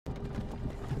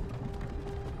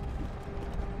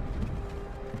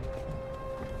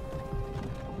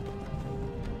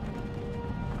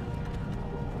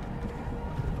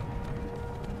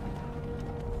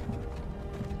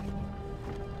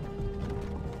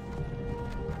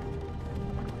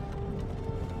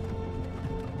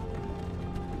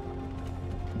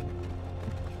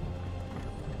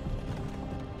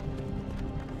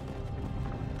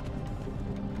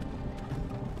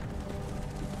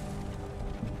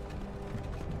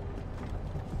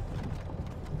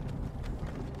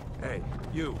Hey,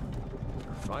 you.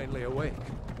 You're finally awake.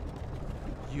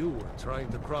 You were trying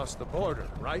to cross the border,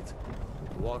 right?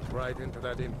 Walked right into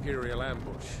that Imperial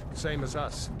ambush, same as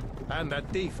us. And that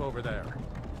thief over there.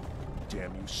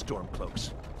 Damn you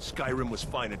Stormcloaks. Skyrim was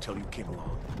fine until you came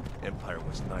along. Empire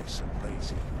was nice and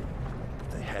lazy.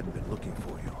 If they hadn't been looking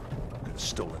for you, I could have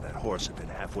stolen that horse and been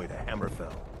halfway to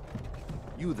Hammerfell.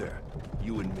 You there,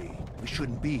 you and me, we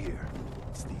shouldn't be here.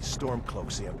 It's these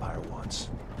Stormcloaks the Empire wants.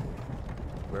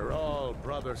 We're all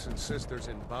brothers and sisters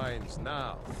in binds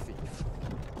now, thief.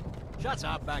 Shut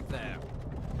up back there.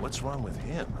 What's wrong with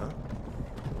him, huh?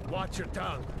 Watch your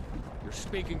tongue. You're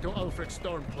speaking to Ulfric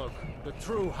Stormcloak, the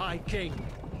true High King.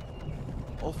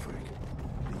 Ulfric?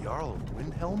 The Jarl of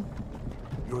Windhelm?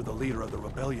 You're the leader of the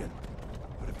rebellion.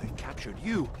 But if they captured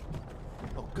you...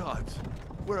 Oh gods,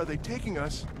 where are they taking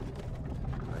us?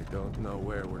 I don't know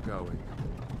where we're going,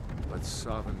 but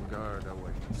Sovngarde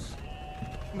awaits.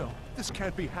 No, this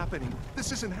can't be happening.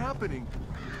 This isn't happening.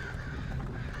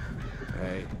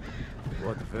 Hey,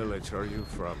 what village are you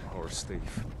from, horse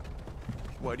thief?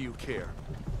 Why do you care?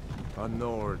 A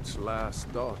Nord's last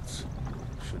thoughts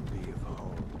should be of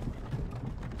home.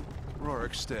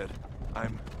 Rorikstead.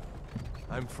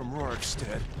 I'm from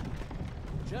Rorikstead.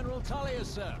 General Tullius,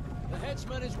 sir. The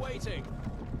headsman is waiting.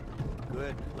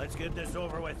 Good. Let's get this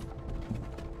over with.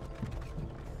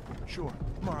 Sure.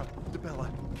 Mara, Dibella,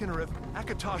 Kinnereth,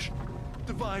 Akatosh,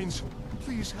 Divines,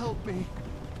 please help me.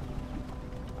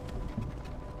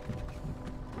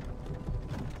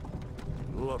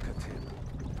 Look at him.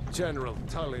 General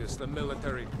Tullius, the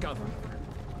military governor.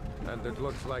 And it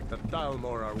looks like the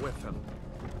Dalmor are with him.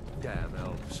 Damn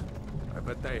elves. I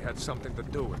bet they had something to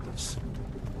do with this.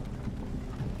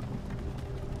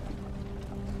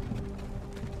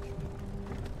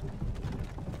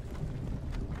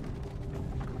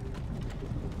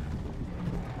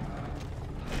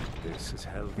 This is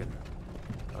Helgen.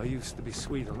 I used to be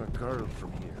sweet on a girl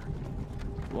from here.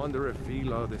 Wonder if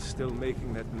Elod is still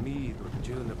making that mead with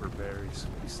juniper berries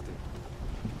mixed in.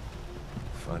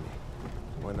 Funny.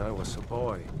 When I was a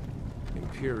boy,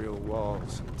 Imperial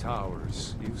walls and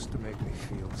towers used to make me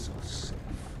feel so safe.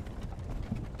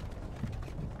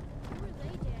 Who are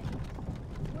they, Daddy?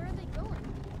 Where are they going?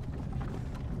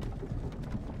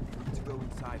 To go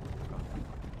inside.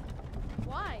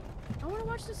 Why? I want to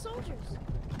watch the soldiers.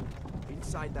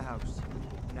 Inside the house.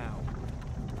 Now.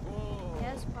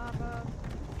 Yes, Papa.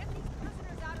 Get these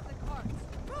prisoners out of the carts.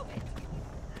 Prove it!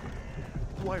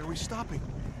 Why are we stopping?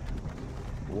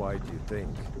 Why do you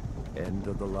think? End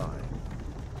of the line.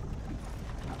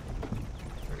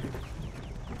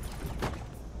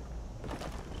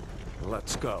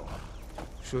 Let's go.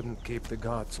 Shouldn't keep the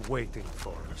gods waiting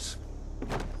for us.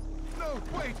 No,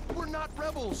 wait! We're not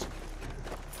rebels!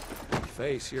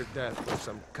 Face your death with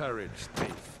some courage,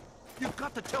 thief. You've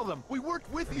got to tell them! We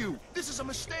worked with you! This is a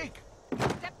mistake!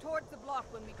 Step towards the block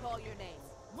when we call your name.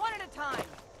 One at a time.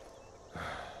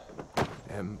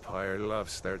 Empire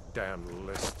loves their damn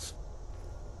lists.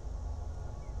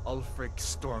 Ulfric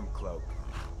Stormcloak,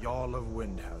 Jarl of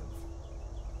Windhelm.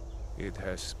 It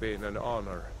has been an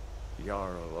honor,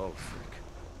 Jarl Ulfric.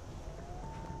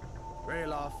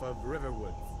 Ralof of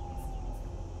Riverwood.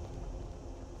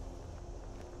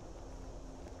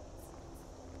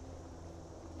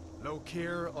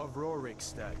 Lokir of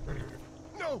Rorikstead.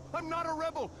 No! I'm not a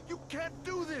rebel! You can't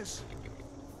do this!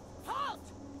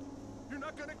 Halt! You're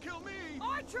not gonna kill me!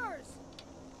 Archers!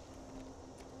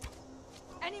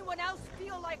 Anyone else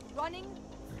feel like running?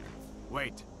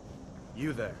 Wait.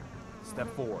 You there. Step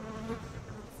forward.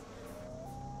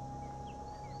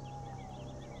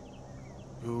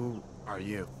 Who are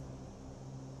you?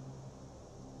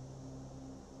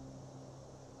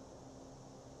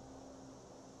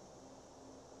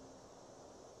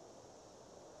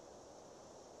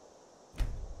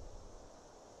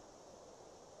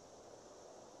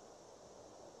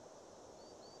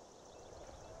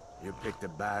 You picked a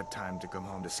bad time to come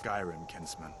home to Skyrim,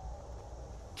 kinsman.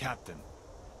 Captain,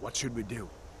 what should we do?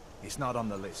 He's not on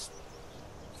the list.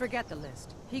 Forget the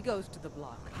list. He goes to the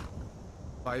block.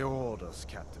 By your orders,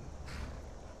 Captain.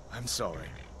 I'm sorry.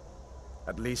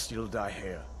 At least you'll die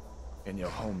here, in your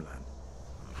homeland.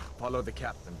 Follow the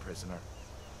captain, prisoner.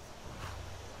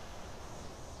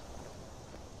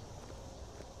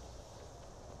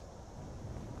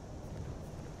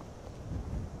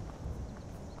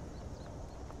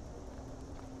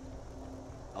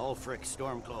 Ulfric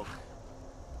Stormcloak.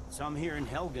 Some here in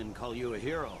Helgen call you a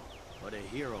hero, but a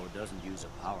hero doesn't use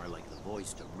a power like the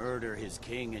voice to murder his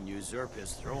king and usurp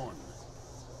his throne.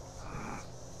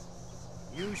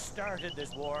 You started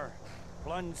this war,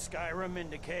 plunged Skyrim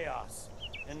into chaos,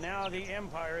 and now the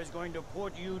Empire is going to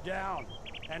put you down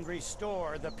and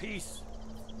restore the peace.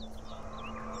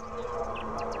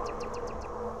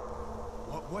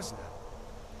 What was that?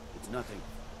 It's nothing.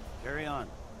 Carry on.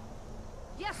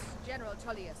 Yes, General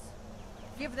Tullius.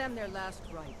 Give them their last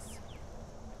rites.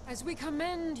 As we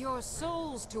commend your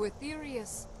souls to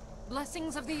Aetherius,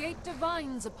 blessings of the Eight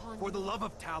Divines upon you. For the love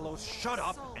of Talos, shut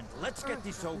up Soul, and let's get earth,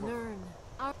 this over. Learn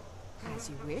our... As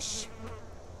you wish.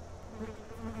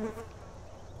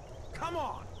 Come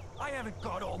on! I haven't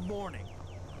got all morning.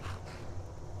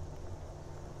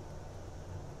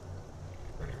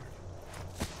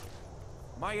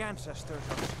 My ancestors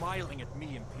are smiling at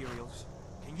me, Imperials.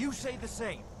 Can you say the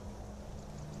same?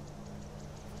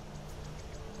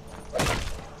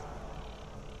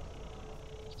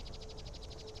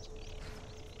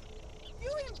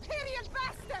 You Imperial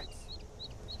bastards!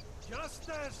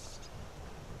 Justice!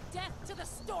 Death to the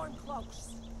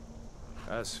Stormcloaks!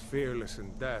 As fearless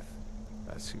in death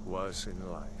as he was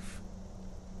in life.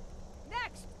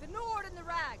 Next, the Nord and the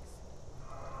Rags!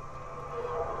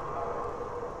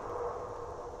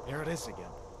 Here it is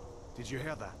again. Did you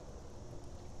hear that?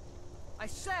 I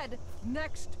said,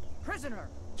 next prisoner!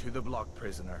 To the block,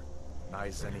 prisoner.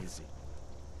 Nice and easy.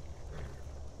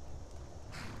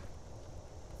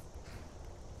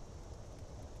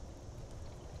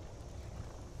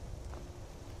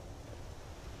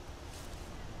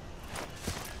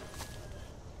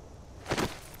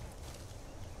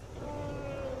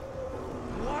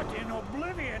 What in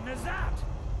oblivion is that?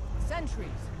 Sentries,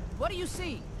 what do you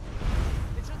see?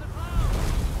 It's in the clouds!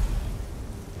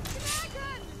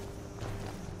 Dragon!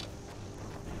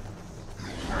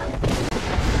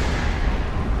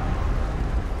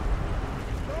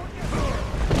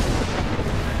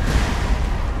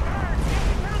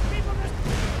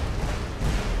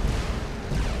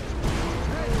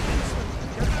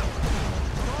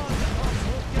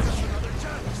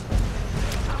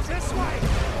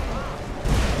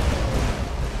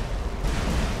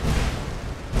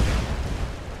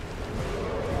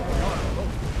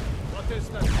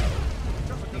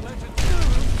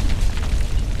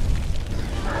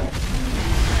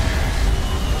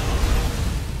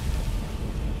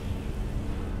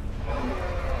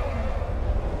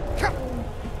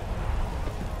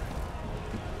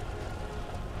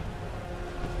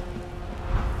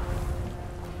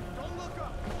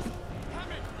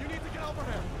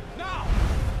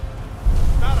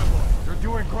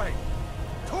 Doing great.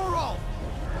 Toro!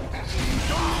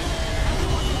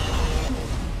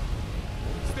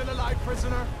 Still alive,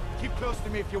 prisoner? Keep close to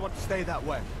me if you want to stay that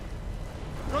way.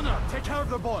 Gunnar, take care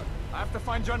of the boy. I have to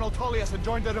find General Tullius and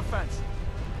join the defense.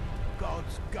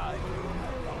 God's guide you.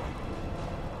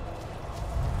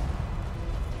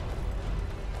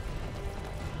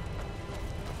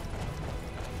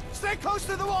 Stay close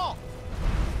to the wall!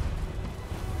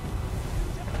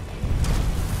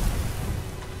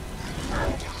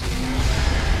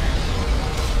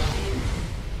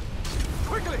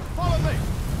 Quickly, follow me!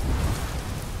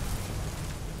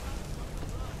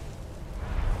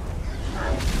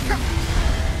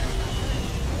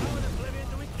 How in oblivion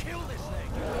do we kill this thing?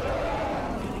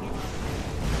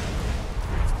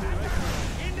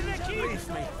 Into the keep! Leave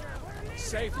me.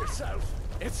 Save yourself.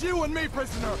 It's you and me,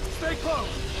 prisoner. Stay close.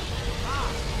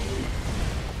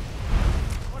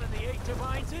 What in the Eight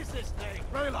Divines is this thing?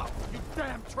 Raylo, you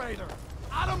damn traitor.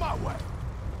 Out of my way.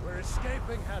 We're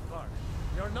escaping, Hadvar.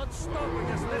 You're not stopping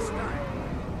us this time.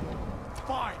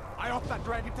 Fine. I hope that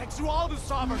dragon takes you all to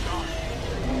Sovngarde.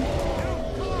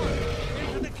 Come on!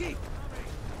 Into the keep!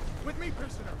 With me,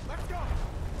 prisoner. Let's go.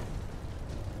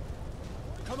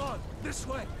 Come on, this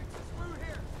way! Through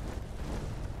here.